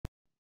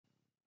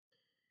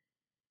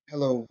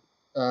Hello.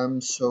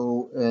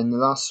 So in the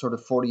last sort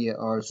of 48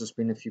 hours, there's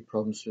been a few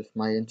problems with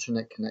my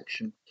internet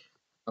connection.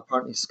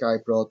 Apparently, Sky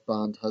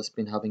Broadband has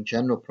been having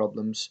general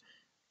problems,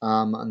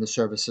 and the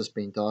service has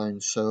been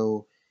down.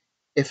 So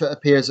if it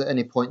appears at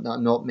any point that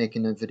I'm not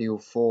making a video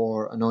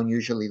for an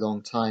unusually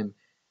long time,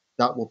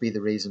 that will be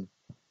the reason.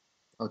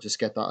 I'll just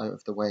get that out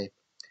of the way.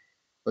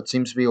 But it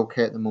seems to be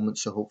okay at the moment,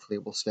 so hopefully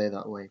it will stay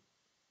that way.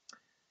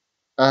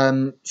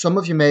 Some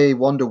of you may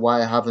wonder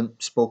why I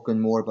haven't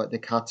spoken more about the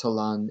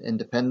Catalan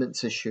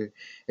independence issue.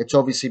 It's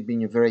obviously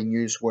been a very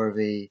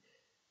newsworthy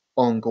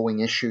ongoing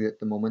issue at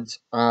the moment.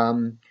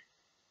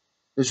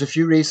 There's a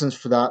few reasons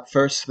for that.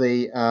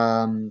 Firstly,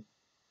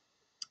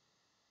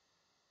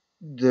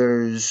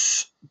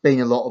 there's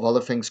been a lot of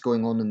other things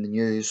going on in the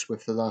news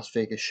with the Las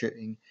Vegas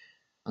shooting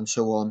and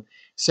so on.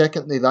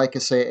 Secondly, like I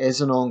say, it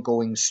is an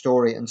ongoing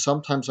story, and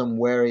sometimes I'm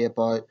wary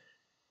about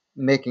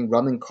making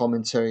running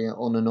commentary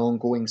on an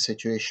ongoing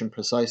situation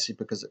precisely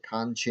because it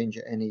can change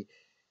at any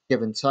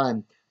given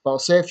time. But I'll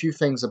say a few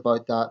things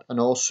about that and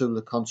also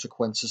the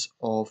consequences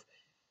of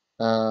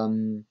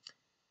um,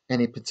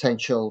 any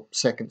potential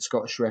second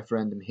Scottish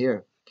referendum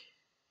here.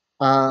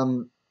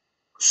 Um,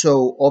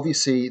 so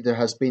obviously there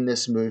has been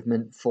this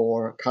movement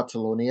for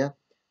Catalonia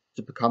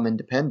to become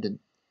independent.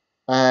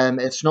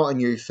 It's not a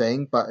new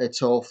thing, but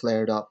it's all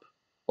flared up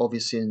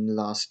obviously in the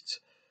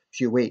last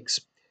few weeks.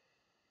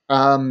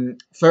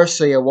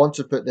 Firstly, I want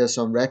to put this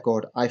on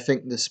record. I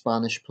think the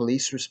Spanish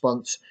police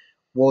response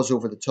was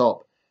over the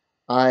top.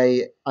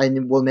 I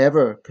will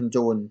never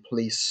condone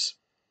police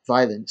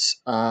violence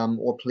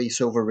or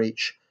police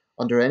overreach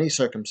under any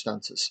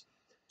circumstances.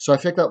 So I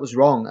think that was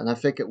wrong, and I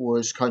think it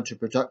was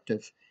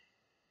counterproductive.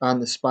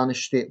 And the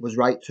Spanish state was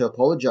right to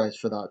apologise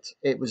for that.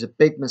 It was a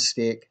big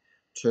mistake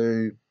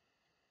to,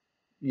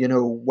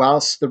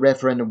 whilst the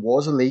referendum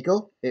was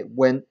illegal, it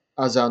went,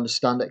 as I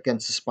understand it,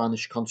 against the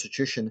Spanish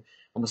constitution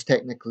and was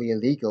technically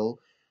illegal.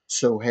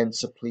 So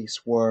hence the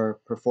police were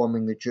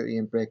performing the duty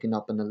and breaking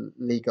up an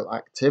illegal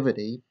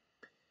activity.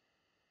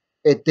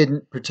 It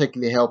didn't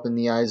particularly help in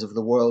the eyes of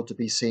the world to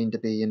be seen to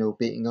be,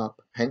 beating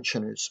up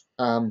pensioners.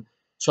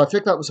 So I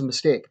think that was a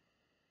mistake,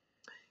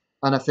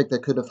 and I think they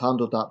could have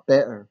handled that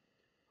better.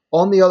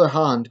 On the other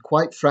hand,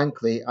 quite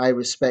frankly, I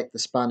respect the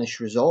Spanish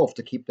resolve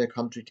to keep their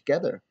country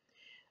together.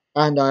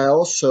 And I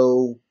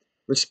also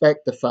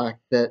respect the fact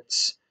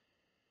that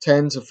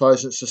tens of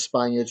thousands of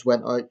Spaniards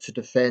went out to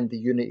defend the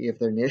unity of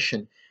their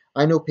nation.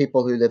 I know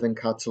people who live in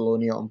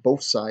Catalonia on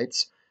both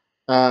sides.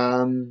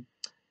 Um,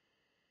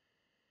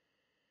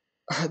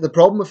 the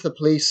problem with the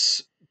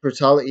police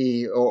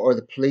brutality or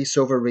the police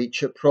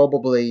overreach, it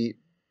probably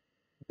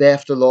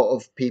left a lot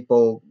of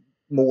people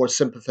more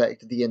sympathetic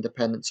to the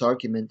independence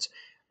argument.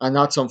 And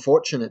that's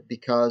unfortunate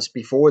because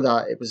before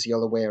that, it was the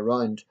other way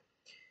around.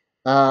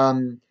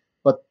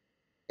 But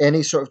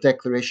any sort of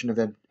declaration of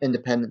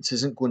independence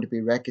isn't going to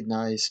be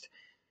recognized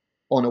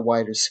on a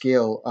wider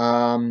scale.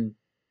 And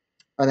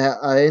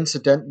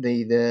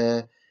incidentally,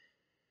 the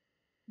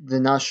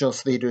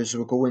nationalist leaders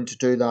were going to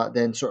do that,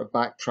 then sort of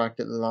backtracked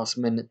at the last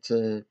minute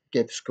to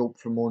give scope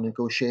for more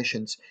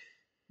negotiations.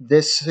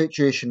 This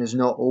situation is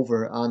not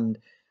over, and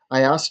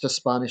I asked a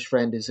Spanish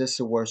friend, is this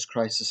the worst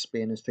crisis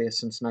Spain has faced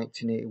since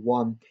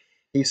 1981?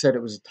 He said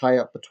it was a tie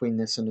up between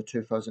this and the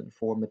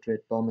 2004 Madrid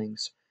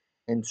bombings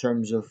in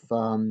terms of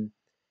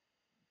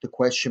the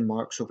question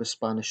marks over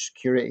Spanish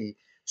security.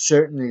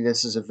 Certainly,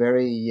 this is a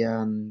very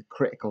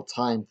critical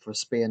time for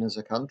Spain as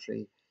a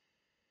country.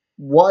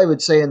 What I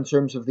would say in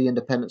terms of the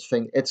independence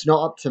thing, it's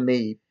not up to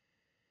me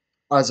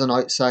as an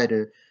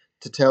outsider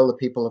to tell the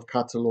people of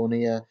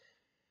Catalonia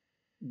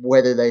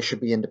whether they should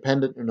be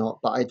independent or not.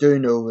 But I do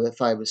know that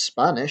if I was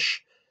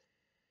Spanish,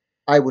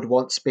 I would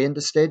want Spain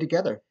to stay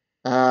together.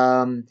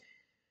 Um,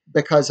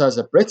 because as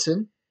a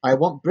Briton, I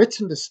want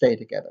Britain to stay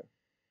together.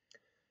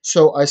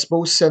 So I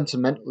suppose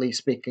sentimentally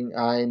speaking,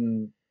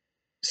 I'm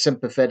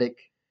sympathetic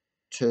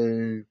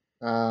to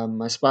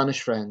my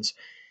Spanish friends.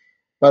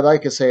 But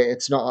like I say,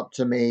 it's not up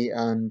to me.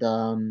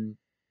 And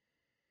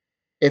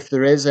if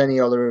there is any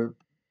other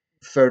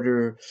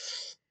further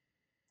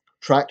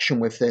traction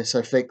with this,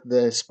 I think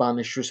the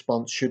Spanish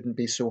response shouldn't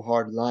be so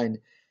hard line,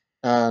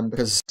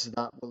 because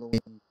that will only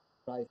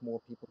drive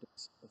more people to be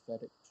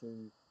sympathetic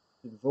to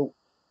the vote.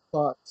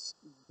 But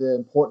the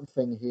important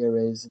thing here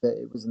is that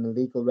it was an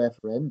illegal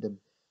referendum,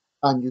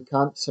 and you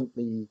can't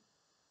simply,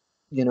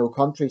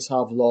 countries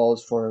have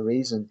laws for a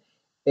reason.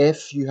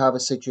 If you have a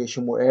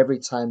situation where every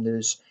time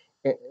there's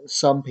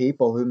some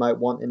people who might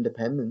want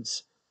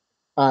independence,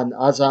 and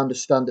as I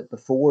understand it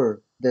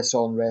before this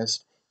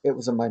unrest, it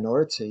was a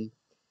minority,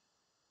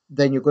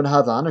 then you're going to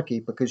have anarchy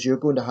because you're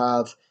going to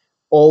have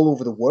all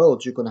over the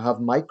world, you're going to have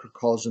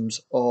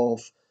microcosms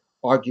of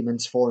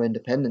arguments for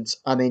independence.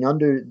 I mean,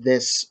 under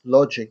this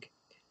logic,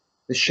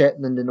 the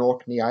Shetland and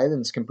Orkney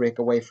Islands can break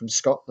away from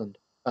Scotland.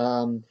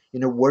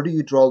 Where do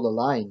you draw the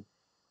line?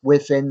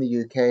 Within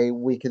the UK,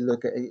 we could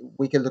look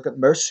at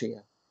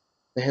Mercia.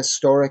 The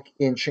historic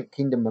ancient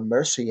kingdom of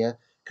Mercia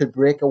could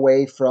break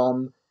away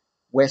from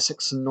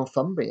Wessex and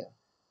Northumbria.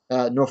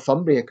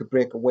 Northumbria could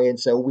break away and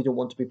say, "Oh, we don't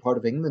want to be part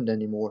of England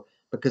anymore."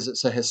 because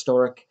it's a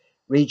historic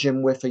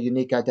region with a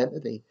unique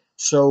identity.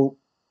 So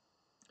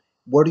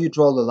where do you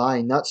draw the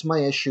line? That's my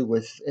issue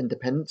with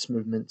independence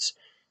movements.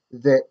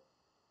 That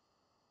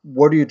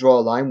where do you draw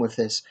a line with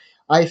this?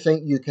 I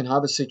think you can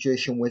have a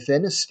situation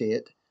within a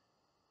state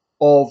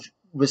of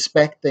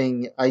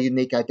respecting a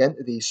unique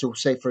identity. So,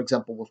 say, for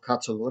example, with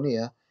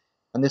Catalonia,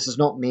 and this is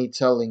not me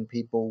telling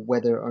people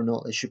whether or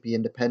not it should be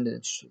independent,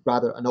 it's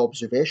rather an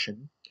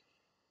observation.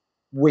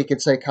 We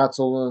could say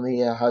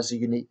Catalonia has a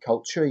unique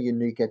culture, a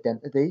unique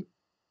identity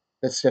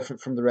that's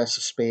different from the rest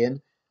of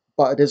Spain,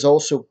 but it is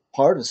also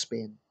part of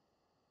Spain.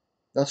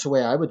 That's the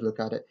way I would look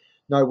at it.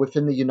 Now,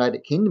 within the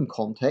United Kingdom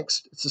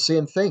context, it's the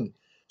same thing.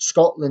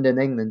 Scotland and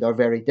England are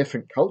very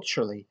different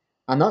culturally,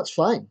 and that's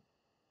fine.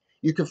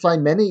 You can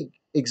find many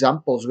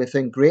examples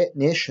within great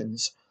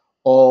nations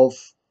of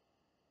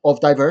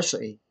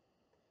diversity,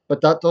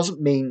 but that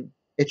doesn't mean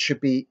it should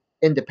be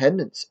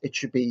independence. It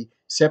should be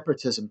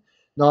separatism.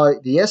 Now,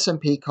 the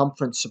SNP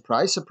conference,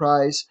 surprise,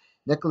 surprise,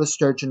 Nicola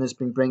Sturgeon has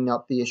been bringing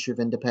up the issue of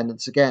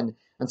independence again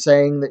and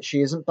saying that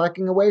she isn't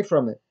backing away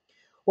from it.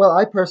 Well,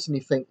 I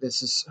personally think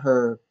this is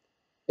her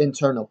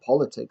internal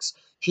politics.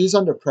 She's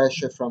under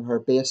pressure from her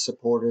base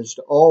supporters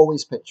to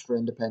always pitch for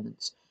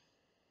independence.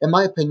 In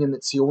my opinion,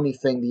 it's the only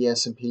thing the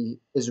SNP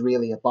is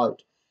really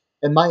about.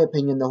 In my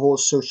opinion, the whole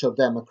social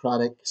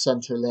democratic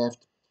centre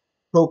left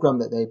programme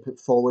that they put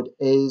forward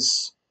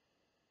it's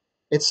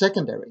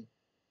secondary.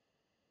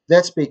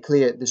 Let's be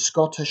clear, the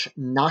Scottish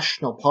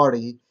National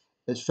Party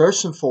is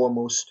first and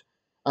foremost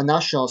a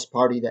nationalist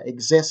party that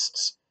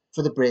exists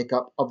for the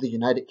breakup of the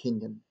United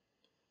Kingdom.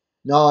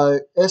 Now,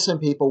 some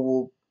people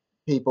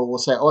will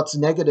say, "Oh, it's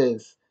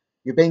negative.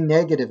 You're being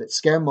negative. It's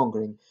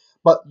scaremongering."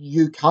 But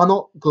you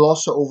cannot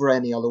gloss it over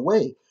any other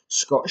way.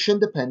 Scottish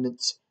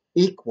independence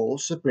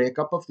equals the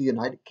breakup of the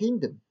United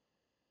Kingdom.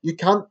 You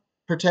can't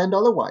pretend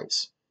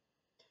otherwise.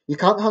 You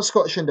can't have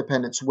Scottish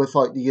independence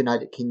without the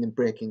United Kingdom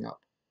breaking up.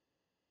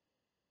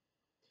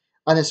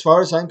 And as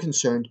far as I'm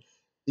concerned,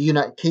 the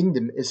United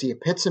Kingdom is the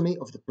epitome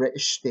of the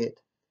British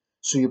state.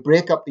 So you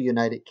break up the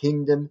United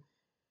Kingdom,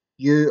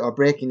 you are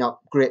breaking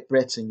up Great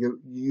Britain.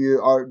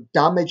 You are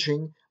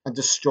damaging and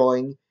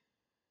destroying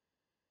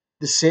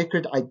the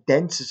sacred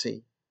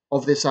identity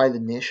of this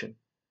island nation.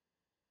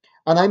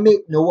 And I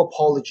make no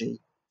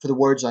apology for the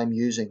words I'm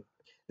using.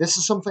 This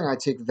is something I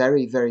take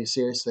very, very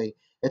seriously.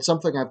 It's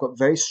something I've got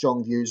very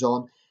strong views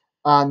on.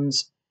 And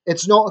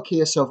it's not a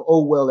case of,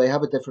 oh, well, they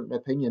have a different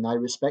opinion. I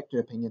respect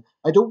their opinion.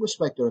 I don't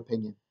respect their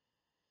opinion.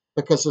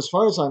 Because as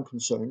far as I'm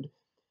concerned,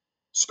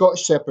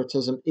 Scottish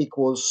separatism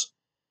equals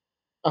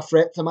a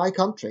threat to my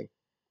country.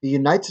 The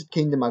United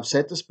Kingdom, I've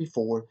said this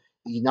before,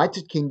 the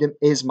United Kingdom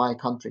is my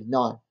country.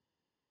 Now,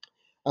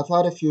 I've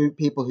had a few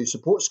people who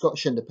support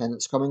Scottish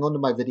independence coming onto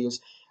my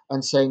videos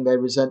and saying they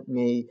resent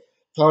me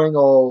tarring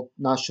all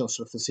nationalists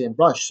with the same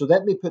brush. So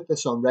let me put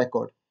this on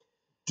record.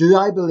 Do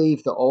I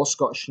believe that all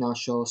Scottish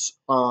nationalists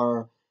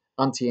are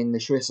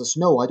anti-English racists?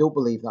 No, I don't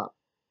believe that.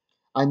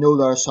 I know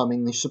there are some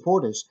English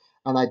supporters,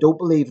 and I don't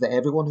believe that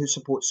everyone who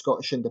supports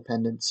Scottish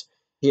independence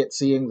hates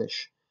the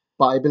English.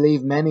 But I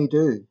believe many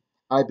do.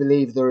 I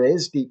believe there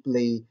is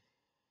deeply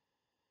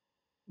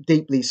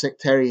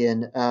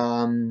sectarian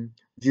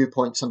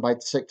viewpoints, and by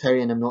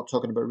sectarian, I'm not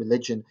talking about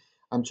religion.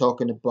 I'm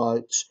talking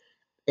about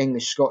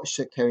English Scottish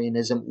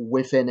sectarianism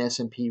within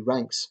SNP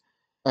ranks.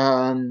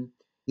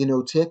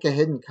 Take a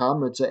hidden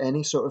camera to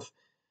any sort of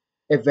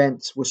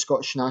event with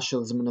Scottish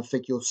nationalism, and I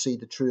think you'll see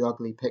the true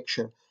ugly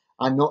picture.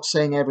 I'm not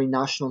saying every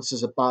nationalist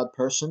is a bad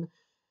person,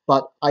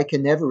 but I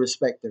can never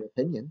respect their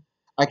opinion.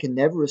 I can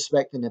never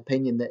respect an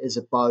opinion that is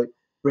about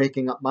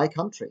breaking up my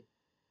country.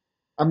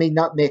 I mean,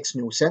 that makes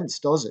no sense,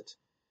 does it?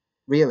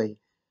 Really.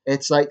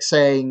 It's like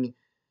saying,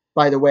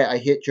 by the way, I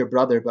hate your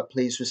brother, but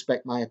please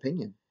respect my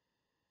opinion.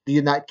 The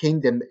United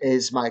Kingdom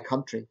is my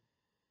country.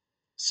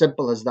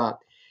 Simple as that.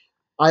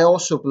 I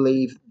also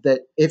believe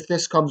that if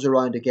this comes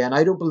around again,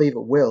 I don't believe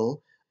it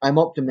will. I'm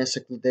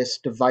optimistic that this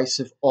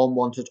divisive,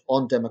 unwanted,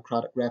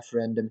 undemocratic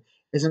referendum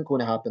isn't going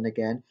to happen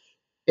again.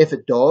 If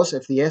it does,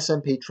 if the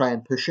SNP try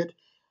and push it,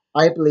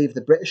 I believe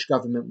the British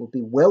government will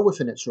be well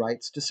within its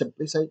rights to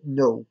simply say,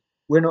 no,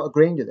 we're not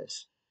agreeing to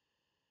this.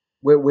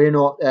 We're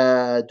not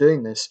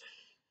doing this.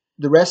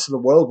 The rest of the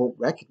world won't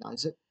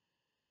recognise it.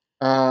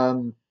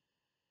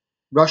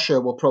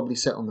 Russia will probably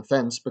sit on the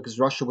fence because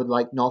Russia would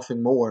like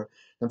nothing more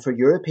than for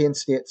European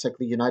states like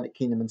the United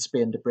Kingdom and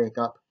Spain to break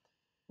up,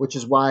 which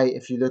is why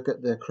if you look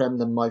at the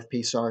Kremlin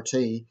mouthpiece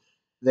RT,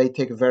 they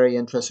take a very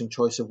interesting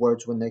choice of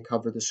words when they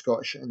cover the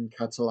Scottish and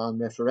Catalan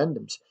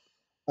referendums.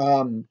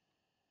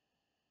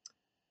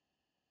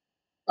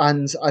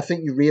 And I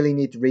think you really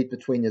need to read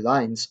between the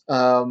lines.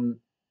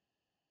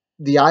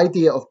 The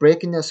idea of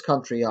breaking this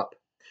country up.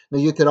 Now,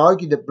 you could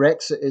argue that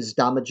Brexit is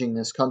damaging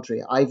this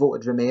country. I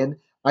voted Remain.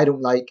 I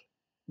don't like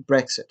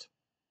Brexit.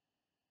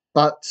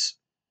 But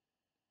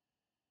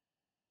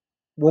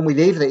when we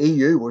leave the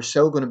EU, we're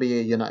still going to be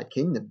a United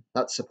Kingdom.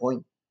 That's the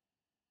point.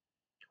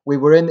 We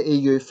were in the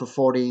EU for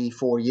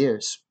 44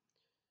 years,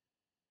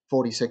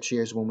 46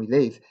 years when we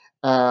leave.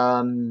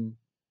 The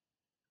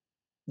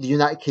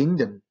United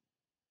Kingdom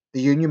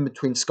The union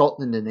between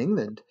Scotland and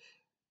England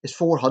is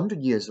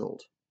 400 years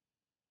old.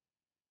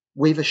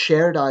 We have a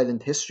shared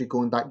island history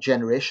going back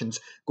generations,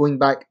 going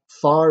back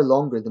far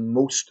longer than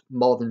most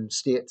modern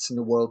states in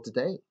the world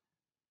today.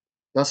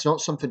 That's not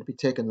something to be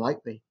taken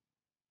lightly.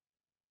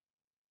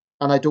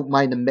 And I don't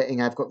mind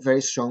admitting I've got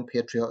very strong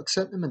patriotic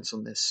sentiments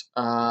on this.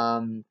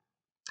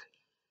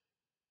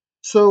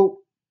 So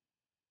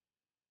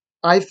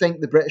I think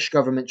the British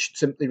government should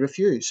simply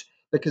refuse,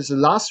 because the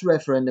last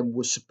referendum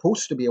was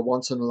supposed to be a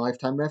once in a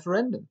lifetime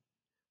referendum.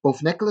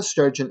 Both Nicola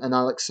Sturgeon and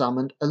Alex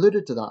Salmond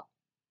alluded to that.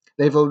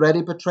 They've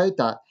already betrayed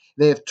that.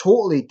 They have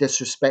totally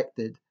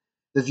disrespected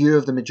the view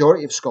of the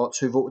majority of Scots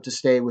who voted to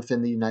stay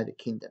within the United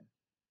Kingdom.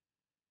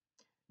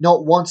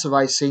 Not once have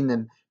I seen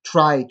them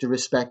try to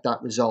respect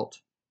that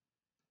result.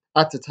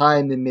 At the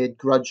time, they made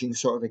grudging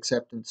sort of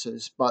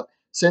acceptances, but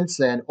since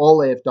then, all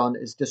they have done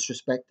is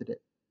disrespected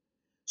it.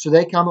 So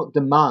they cannot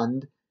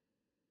demand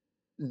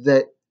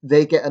that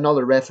they get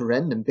another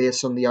referendum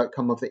based on the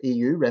outcome of the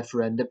EU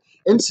referendum.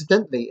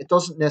 Incidentally, it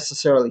doesn't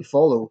necessarily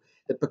follow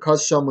that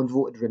because someone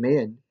voted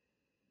Remain,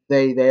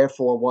 they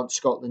therefore want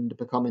Scotland to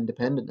become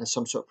independent as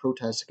some sort of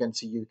protest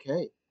against the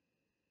UK.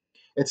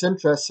 It's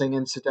interesting,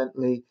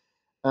 incidentally,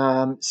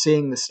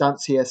 seeing the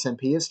stance the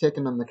SNP has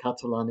taken on the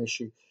Catalan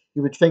issue.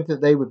 You would think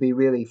that they would be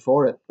really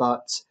for it,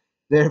 but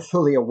they're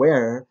fully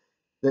aware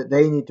that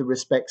they need to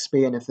respect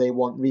Spain if they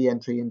want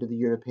re-entry into the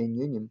European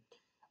Union.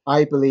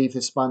 I believe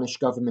the Spanish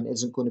government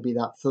isn't going to be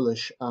that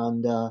foolish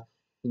and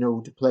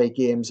to play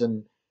games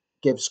and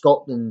give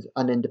Scotland,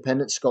 an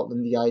independent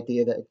Scotland, the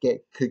idea that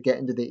could get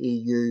into the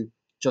EU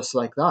just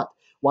like that.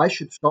 Why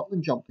should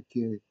Scotland jump the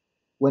queue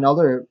when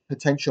other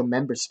potential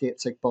member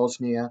states like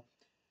Bosnia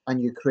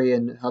and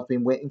Ukraine have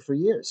been waiting for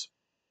years?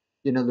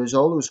 There's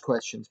all those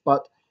questions.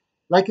 But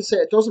like I said,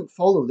 it doesn't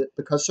follow that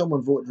because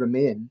someone voted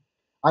Remain.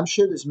 I'm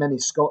sure there's many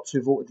Scots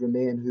who voted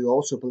Remain who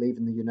also believe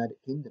in the United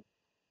Kingdom.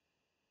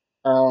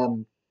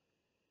 Um,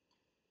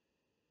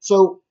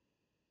 so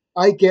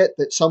I get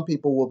that some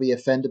people will be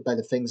offended by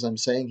the things I'm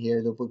saying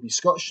here. There will be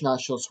Scottish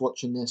nationalists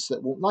watching this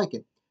that won't like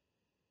it.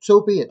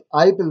 So be it.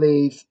 I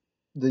believe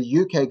the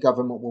UK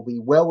government will be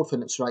well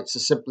within its rights to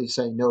simply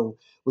say no.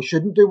 We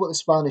shouldn't do what the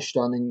Spanish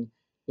done and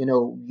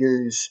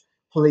use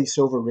police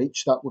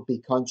overreach. That would be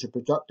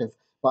counterproductive.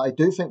 But I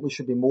do think we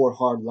should be more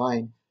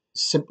hardline.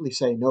 Simply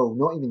say no,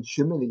 not even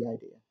humour the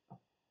idea,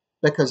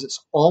 because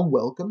it's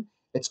unwelcome,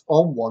 it's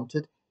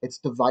unwanted, it's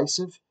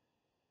divisive,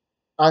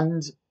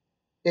 and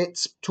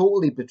it's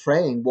totally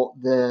betraying what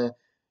the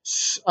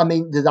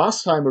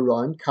last time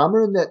around,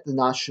 Cameron let the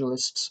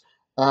nationalists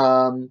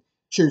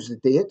choose the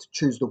date,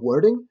 choose the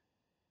wording.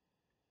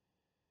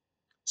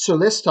 So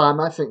this time,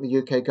 I think the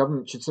UK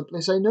government should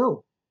simply say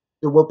no.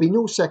 There will be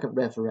no second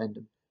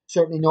referendum,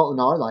 certainly not in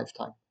our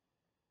lifetime.